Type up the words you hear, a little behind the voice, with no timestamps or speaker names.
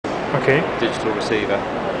Okay. digital receiver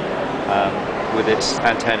with its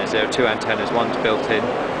antennas. There are two antennas, one's built in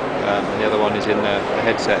and the other one is in the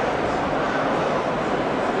headset.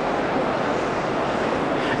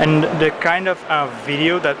 And the kind of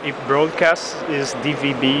video that it broadcasts is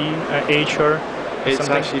DVB-H or It's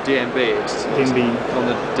something? actually DMB. It's DMB. on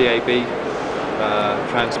the DAB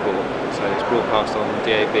transport, so it's broadcast on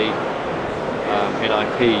DAB in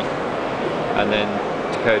IP and then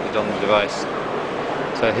decoded on the device.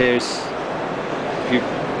 So here's, if you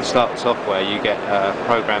start the software, you get a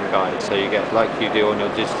program guide, so you get, like you do on your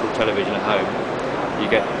digital television at home, you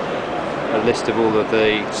get a list of all of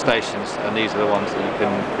the stations, and these are the ones that you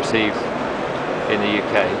can receive in the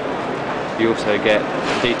UK. You also get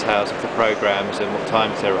details of the programs and what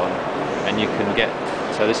times they're on, and you can get,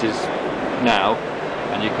 so this is now,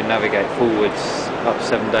 and you can navigate forwards up to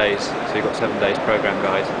 7 days, so you've got 7 days program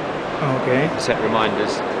guide. Okay. Set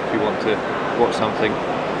reminders if you want to watch something.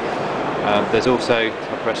 There's also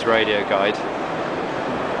a press radio guide.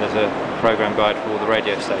 There's a program guide for all the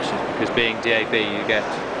radio stations, because being DAB you get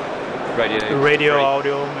radio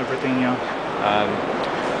audio, everything, yeah.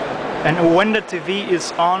 And when the TV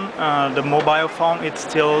is on, the mobile phone, it's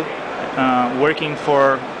still working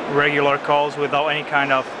for regular calls without any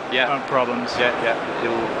kind of problems. Yeah.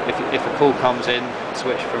 If a call comes in,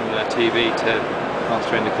 switch from the TV to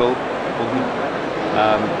answering the call.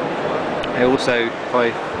 It also, if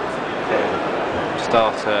I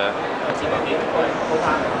start a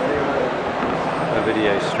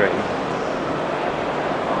video stream,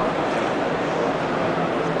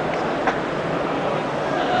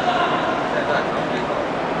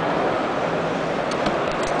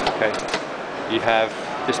 you have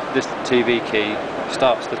this TV key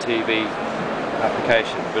starts the TV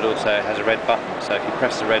application, but also it has a red button. So if you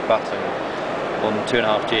press the red button on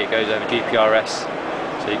 2.5G, it goes over GPRS,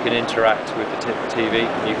 so you can interact with the TV.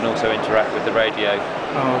 You can also interact with the radio.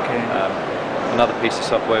 Oh, okay. Another piece of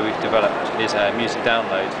software we've developed is a music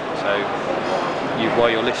download. So while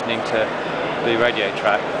you're listening to the radio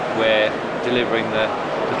track, we're delivering the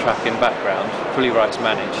track in background, fully rights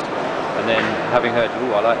managed. And then, having heard,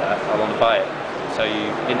 oh, I like that, I want to buy it. So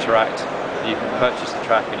you interact, you can purchase the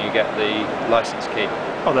track, and you get the license key.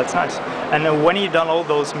 Oh, that's nice. And when you download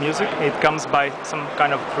those music, it comes by some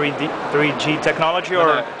kind of 3G technology, or?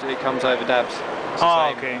 No, it comes over DABs. It's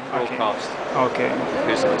the same broadcast. Okay.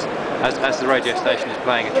 Because as the radio station is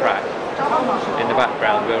playing a track, in the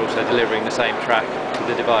background we're also delivering the same track to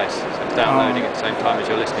the device. So it's downloading at the same time as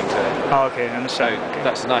you're listening to it. Oh, okay, I understand. So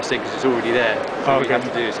that's a nice thing, because it's already there. So all you have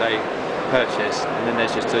to do is say purchase, and then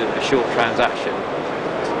there's just a short transaction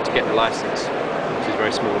to get the license, which is a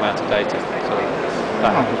very small amount of data. So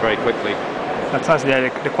that happens very quickly. That's nice. Yeah,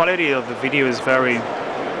 the quality of the video is very,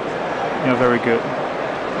 very good.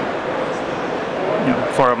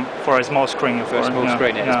 For a small screen. For a small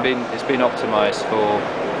screen, it's been optimized for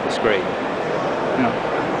the screen. Yeah.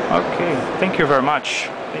 Okay. Thank you very much.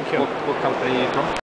 Thank you. What company are you from?